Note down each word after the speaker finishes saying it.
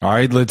All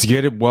right, let's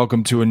get it.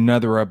 Welcome to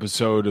another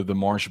episode of the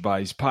Marshall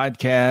Bice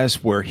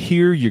podcast, where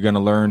here you're going to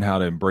learn how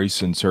to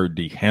embrace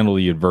uncertainty, handle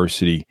the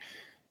adversity,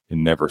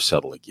 and never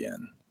settle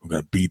again. We're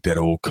going to beat that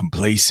old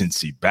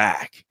complacency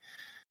back.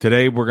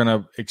 Today, we're going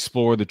to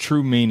explore the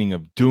true meaning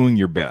of doing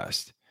your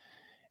best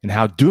and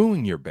how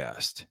doing your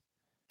best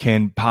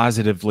can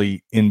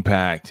positively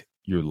impact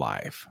your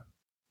life.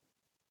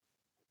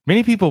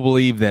 Many people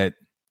believe that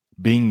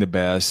being the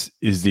best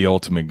is the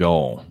ultimate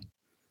goal.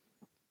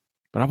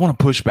 But I want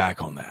to push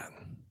back on that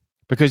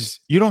because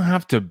you don't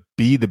have to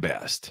be the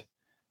best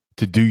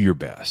to do your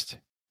best.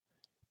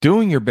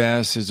 Doing your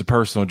best is a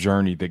personal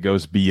journey that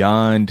goes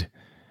beyond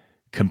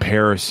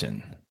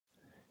comparison.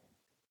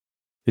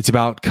 It's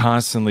about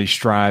constantly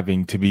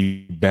striving to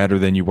be better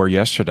than you were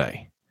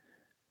yesterday.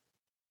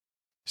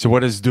 So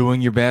what does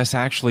doing your best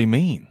actually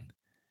mean?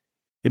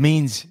 It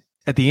means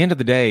at the end of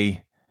the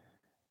day,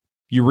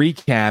 you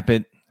recap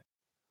it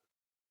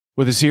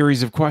with a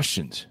series of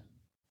questions.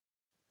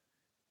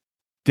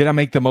 Did I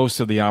make the most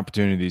of the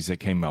opportunities that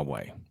came my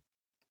way?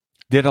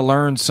 Did I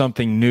learn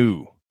something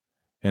new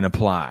and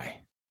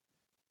apply?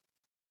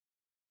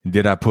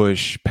 Did I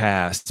push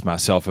past my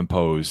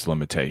self-imposed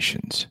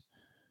limitations?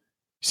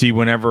 See,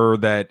 whenever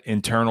that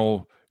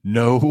internal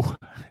no,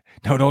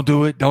 don't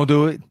do it,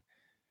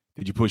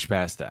 did you push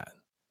past that?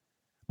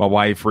 My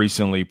wife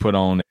recently put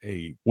on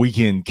a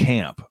weekend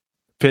camp,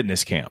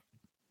 fitness camp,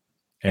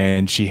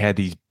 and she had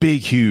these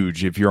big,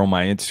 huge, if you're on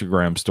my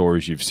Instagram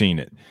stories, you've seen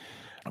it.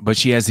 But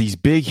she has these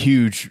big,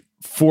 huge,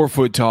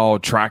 4-foot tall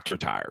tractor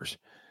tires.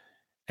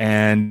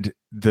 And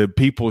the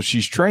people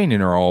she's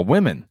training are all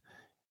women.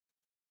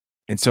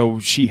 And so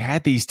she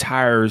had these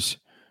tires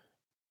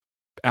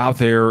out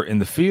there in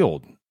the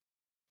field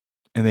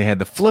and they had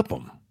to flip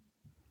them.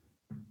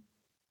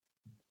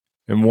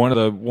 And one of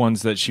the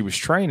ones that she was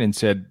training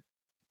said,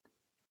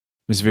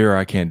 "Miss Vera,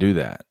 I can't do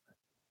that."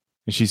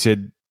 And she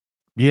said,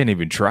 "You ain't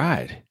even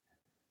tried.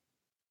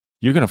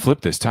 You're going to flip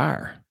this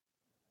tire."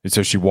 And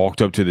so she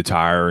walked up to the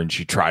tire and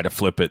she tried to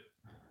flip it.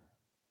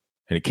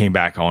 And it came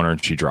back on her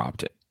and she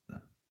dropped it. And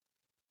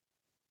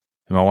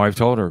my wife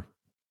told her,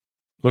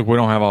 "Look, we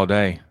don't have all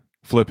day.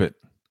 Flip it."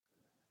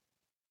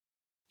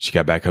 She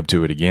got back up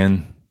to it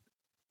again,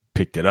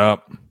 picked it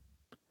up,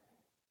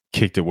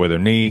 kicked it with her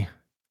knee.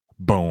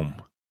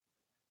 Boom.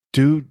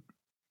 Dude,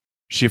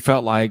 she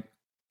felt like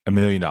 $1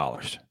 million.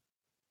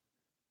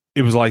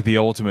 It was like the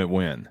ultimate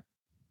win.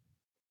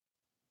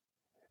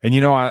 And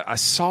I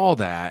saw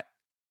that.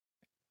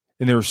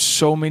 And there are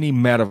so many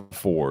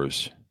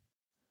metaphors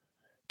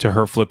to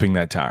her flipping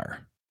that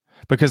tire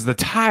because the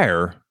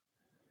tire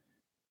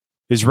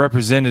is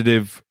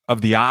representative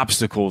of the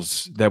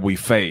obstacles that we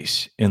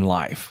face in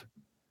life.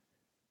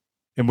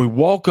 And we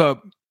walk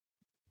up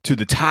to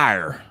the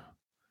tire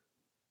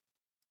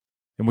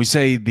and we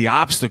say, the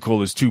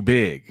obstacle is too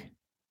big.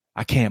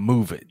 I can't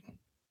move it.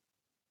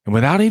 And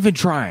without even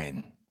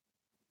trying,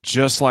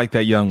 just like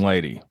that young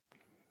lady,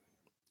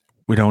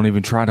 we don't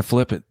even try to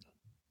flip it.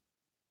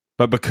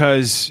 But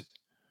because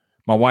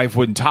my wife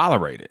wouldn't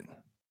tolerate it,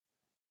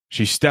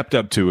 she stepped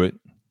up to it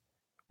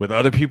with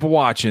other people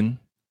watching,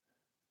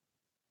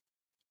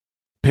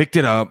 picked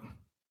it up,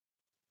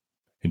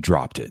 and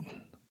dropped it.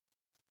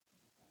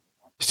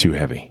 It's too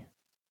heavy.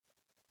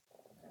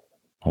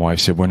 My wife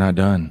said, "We're not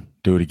done.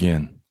 Do it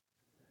again."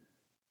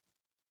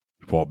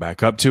 Walked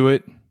back up to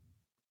it,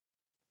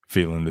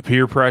 feeling the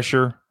peer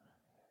pressure,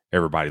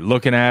 everybody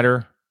looking at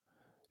her,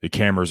 the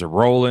cameras are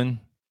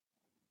rolling.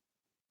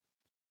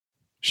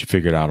 She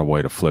figured out a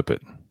way to flip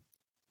it.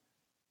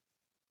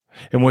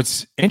 And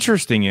what's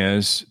interesting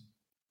is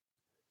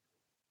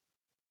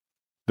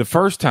the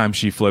first time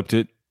she flipped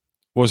it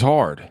was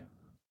hard.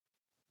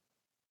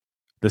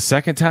 The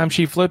second time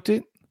she flipped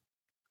it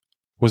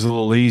was a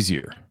little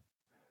easier.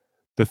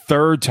 The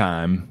third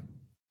time,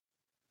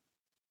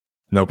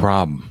 no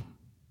problem.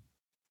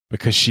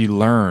 Because she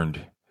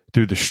learned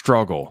through the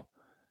struggle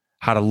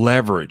how to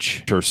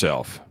leverage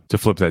herself to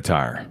flip that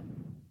tire.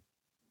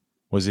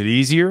 Was it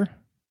easier?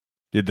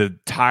 Did the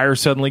tire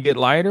suddenly get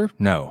lighter?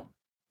 No.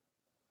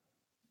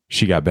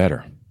 She got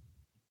better.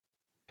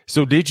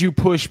 So did you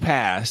push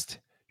past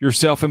your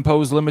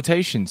self-imposed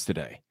limitations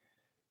today?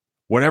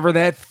 Whatever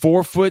that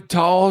 4-foot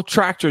tall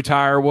tractor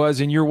tire was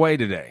in your way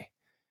today,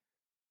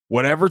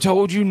 whatever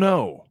told you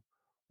no,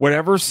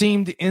 whatever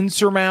seemed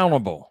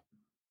insurmountable,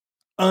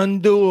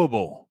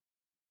 undoable,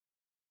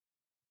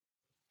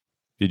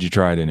 did you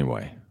try it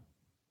anyway?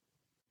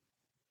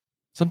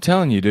 So I'm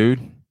telling you,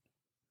 dude,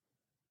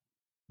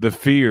 the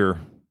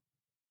fear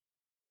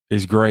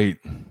is great,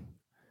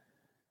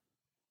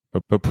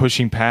 but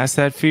pushing past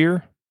that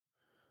fear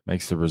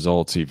makes the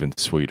results even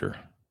sweeter.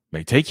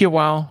 May take you a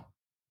while,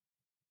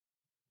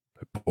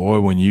 but boy,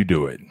 when you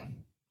do it,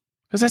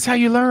 because that's how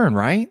you learn,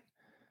 right?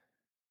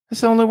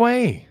 That's the only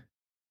way.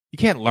 You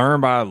can't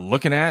learn by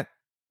looking at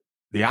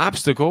the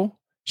obstacle.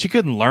 She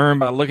couldn't learn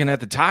by looking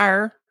at the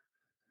tire.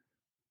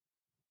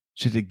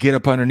 She had to get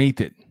up underneath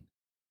it,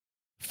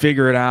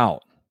 figure it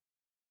out,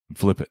 and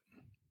flip it.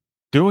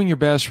 Doing your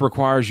best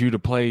requires you to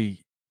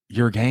play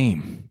your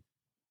game,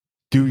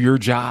 do your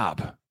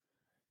job,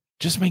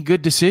 Just make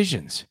good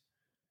decisions.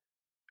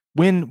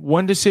 Win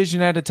one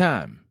decision at a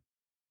time.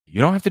 You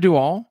don't have to do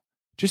all.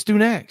 Just do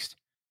next.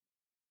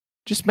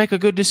 Just make a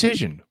good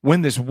decision.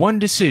 Win this one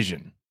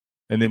decision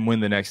and then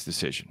win the next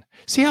decision.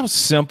 See how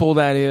simple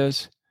that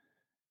is?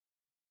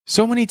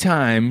 So many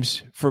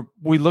times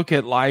we look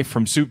at life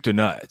from soup to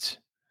nuts.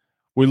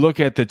 We look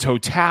at the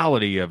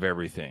totality of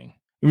everything.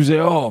 We say,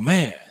 oh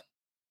man,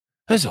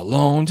 that's a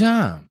long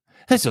time.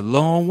 That's a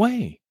long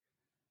way.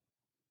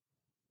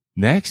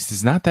 Next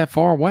is not that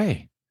far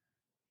away.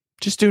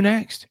 Just do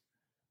next.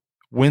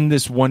 Win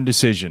this one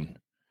decision.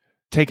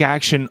 Take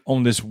action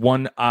on this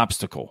one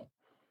obstacle.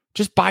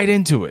 Just bite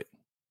into it.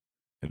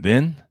 And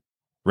then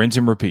rinse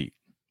and repeat.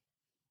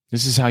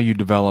 This is how you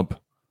develop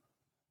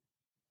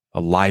a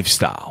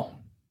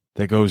lifestyle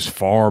that goes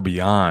far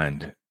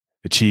beyond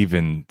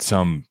achieving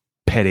some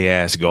petty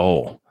ass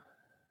goal.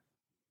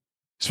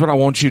 It's what I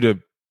want you to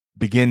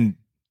begin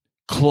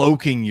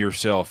cloaking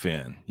yourself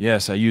in.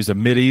 Yes, I used a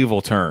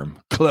medieval term,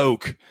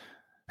 cloak.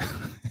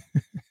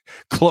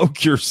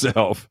 Cloak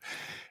yourself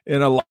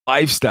in a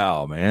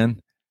lifestyle, man.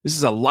 This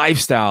is a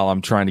lifestyle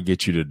I'm trying to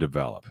get you to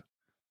develop.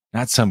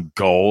 Not some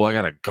goal. I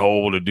got a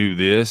goal to do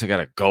this. I got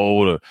a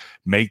goal to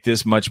make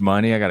this much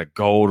money. I got a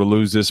goal to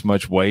lose this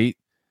much weight.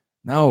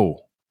 No.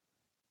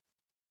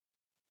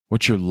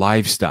 What's your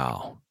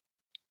lifestyle?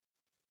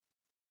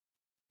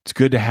 It's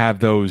good to have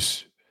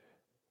those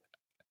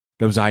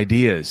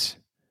ideas.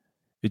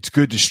 It's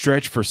good to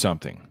stretch for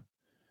something.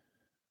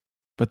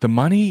 But the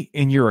money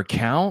in your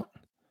account,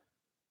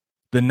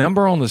 the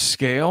number on the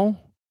scale,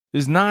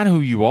 is not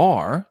who you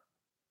are.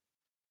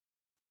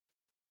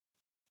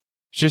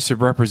 It's just a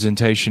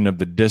representation of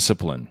the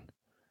discipline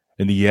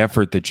and the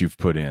effort that you've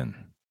put in.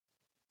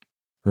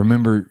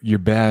 Remember, your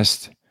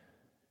best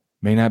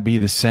may not be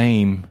the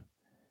same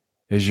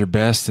as your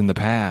best in the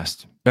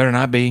past. Better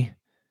not be,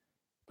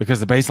 because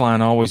the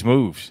baseline always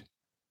moves.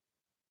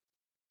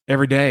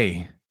 Every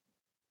day,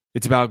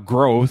 it's about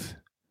growth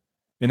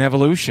and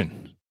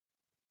evolution.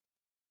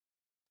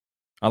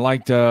 I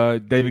liked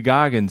David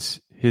Goggins,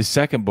 his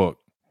second book.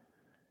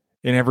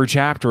 In every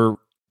chapter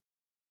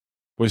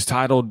was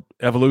titled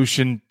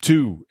Evolution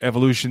 2,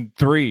 Evolution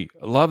 3.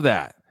 I love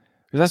that.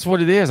 Because that's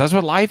what it is. That's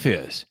what life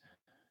is.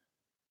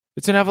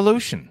 It's an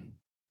evolution.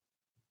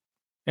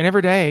 And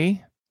every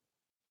day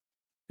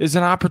is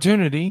an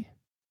opportunity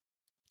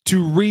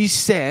to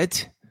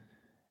reset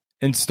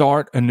and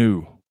start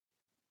anew.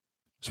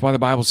 That's why the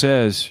Bible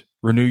says,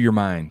 renew your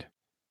mind.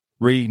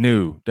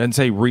 Renew. Doesn't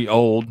say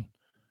re-old.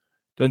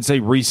 Doesn't say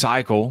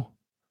recycle.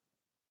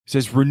 It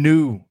says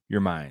renew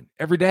your mind.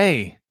 Every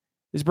day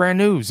is brand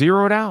new.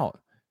 Zero it out.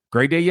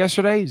 Great day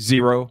yesterday,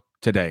 zero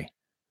today.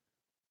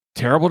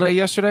 Terrible day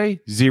yesterday,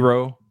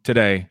 zero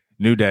today.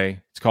 New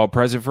day. It's called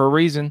present for a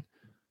reason.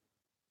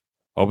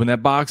 Open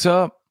that box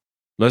up.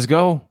 Let's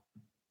go.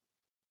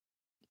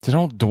 So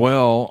don't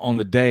dwell on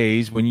the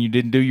days when you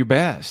didn't do your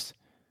best.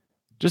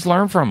 Just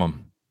learn from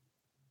them.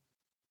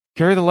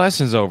 Carry the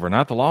lessons over,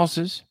 not the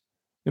losses,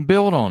 and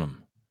build on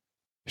them.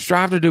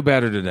 Strive to do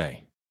better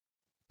today,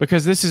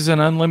 because this is an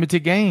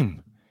unlimited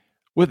game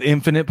with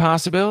infinite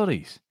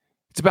possibilities.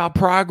 It's about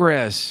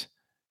progress,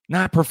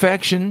 not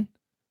perfection.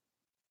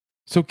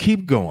 So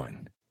keep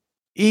going,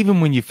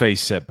 even when you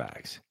face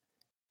setbacks.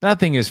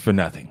 Nothing is for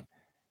nothing.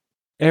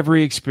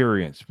 Every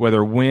experience,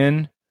 whether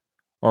win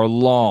or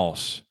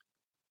loss,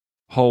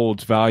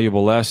 holds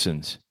valuable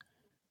lessons,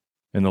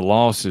 and the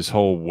losses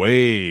hold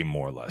way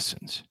more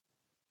lessons.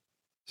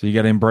 So you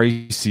got to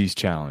embrace these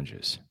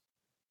challenges.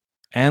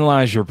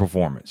 Analyze your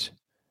performance.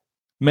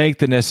 Make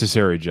the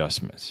necessary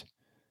adjustments.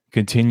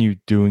 Continue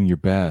doing your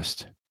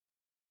best.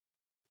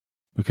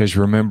 Because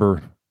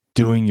remember,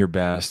 doing your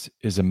best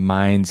is a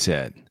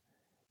mindset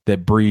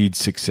that breeds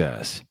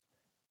success.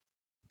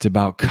 It's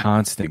about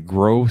constant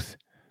growth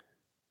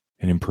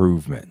and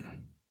improvement.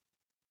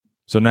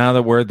 So now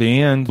that we're at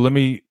the end, let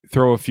me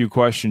throw a few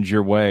questions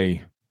your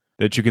way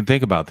that you can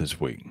think about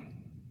this week.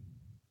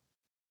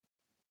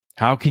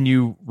 How can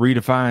you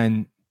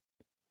redefine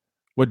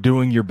what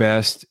doing your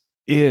best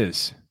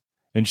is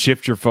and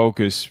shift your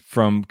focus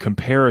from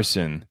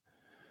comparison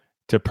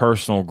to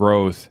personal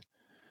growth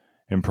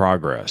and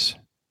progress?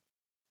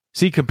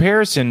 See,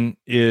 comparison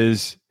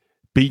is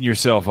beating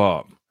yourself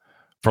up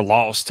for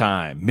lost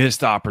time,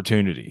 missed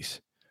opportunities,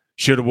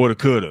 shoulda, woulda,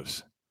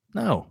 couldas.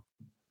 No.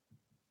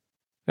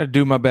 I got to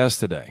do my best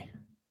today.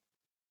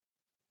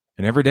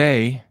 And every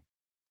day,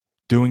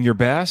 doing your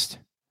best,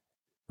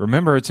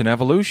 remember, it's an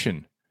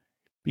evolution.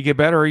 You get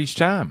better each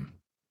time.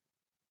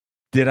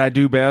 Did I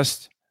do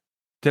best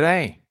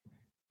today?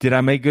 Did I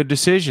make good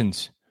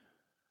decisions?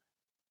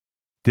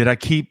 Did I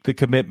keep the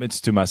commitments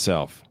to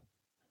myself?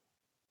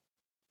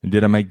 And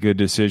did I make good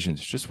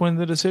decisions? Just win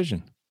the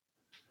decision.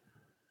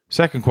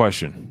 Second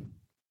question.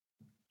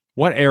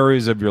 What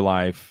areas of your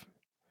life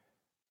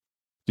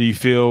do you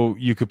feel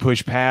you could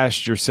push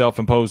past your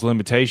self-imposed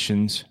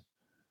limitations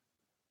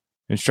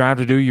and strive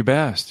to do your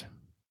best?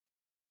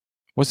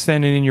 What's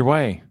standing in your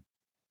way?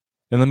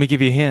 And let me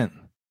give you a hint.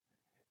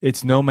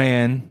 It's no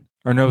man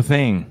or no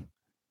thing.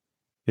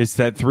 It's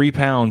that 3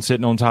 pounds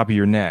sitting on top of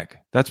your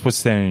neck. That's what's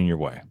standing in your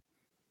way.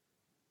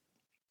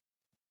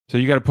 So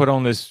you got to put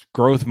on this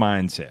growth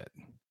mindset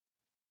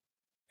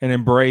and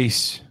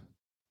embrace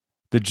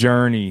the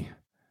journey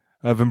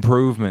of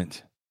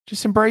improvement.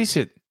 Just embrace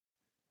it.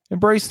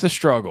 Embrace the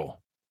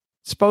struggle.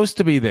 It's supposed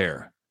to be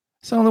there.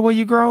 It's the only way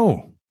you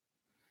grow.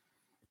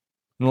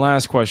 And the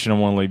last question I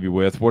want to leave you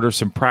with, what are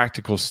some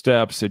practical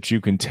steps that you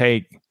can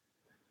take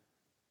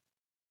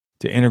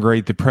to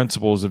integrate the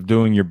principles of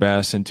doing your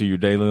best into your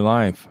daily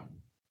life?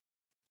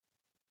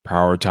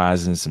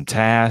 Prioritizing some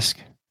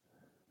tasks,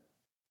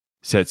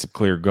 set some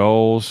clear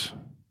goals,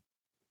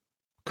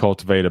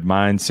 cultivate a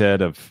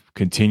mindset of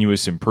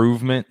continuous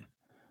improvement.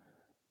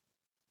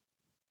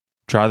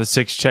 Try the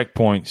 6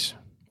 checkpoints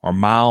or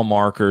mile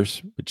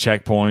markers with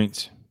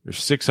checkpoints.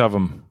 There's 6 of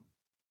them.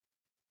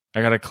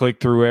 I got to click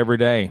through every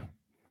day.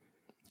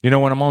 You know,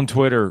 when I'm on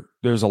Twitter,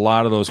 there's a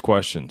lot of those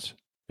questions,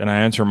 and I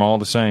answer them all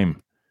the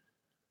same.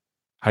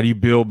 How do you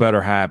build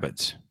better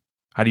habits?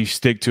 How do you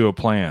stick to a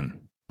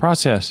plan?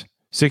 Process.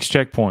 6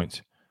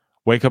 checkpoints.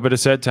 Wake up at a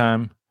set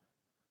time.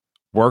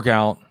 Work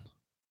out.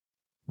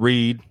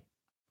 Read.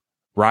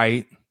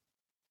 Write.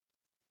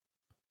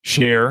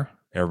 Share.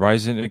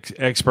 Everybody's an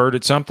expert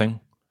at something.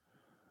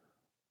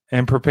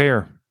 And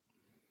prepare.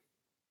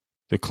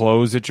 The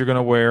clothes that you're going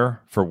to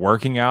wear for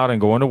working out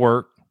and going to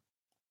work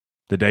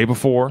the day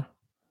before,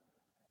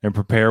 and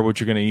prepare what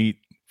you're going to eat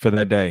for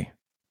that day.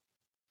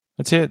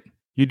 That's it.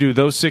 You do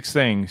those 6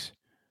 things,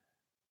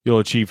 you'll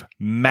achieve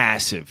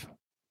massive,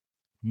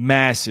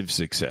 massive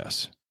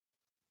success.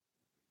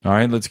 All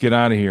right, let's get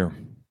out of here.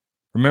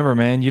 Remember,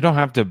 man, you don't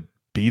have to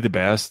be the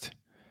best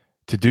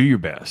to do your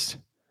best.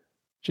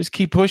 Just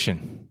keep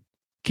pushing,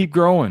 keep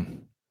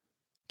growing,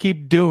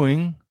 keep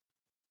doing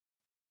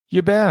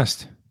your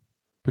best,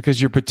 because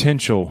your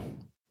potential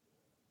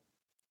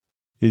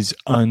is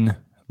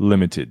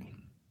unlimited.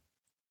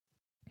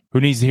 Who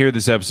needs to hear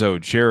this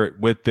episode? Share it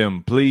with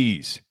them,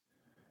 please.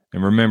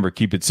 And remember,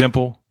 keep it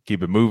simple,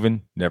 keep it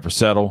moving, never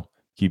settle,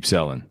 keep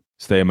selling.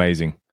 Stay amazing.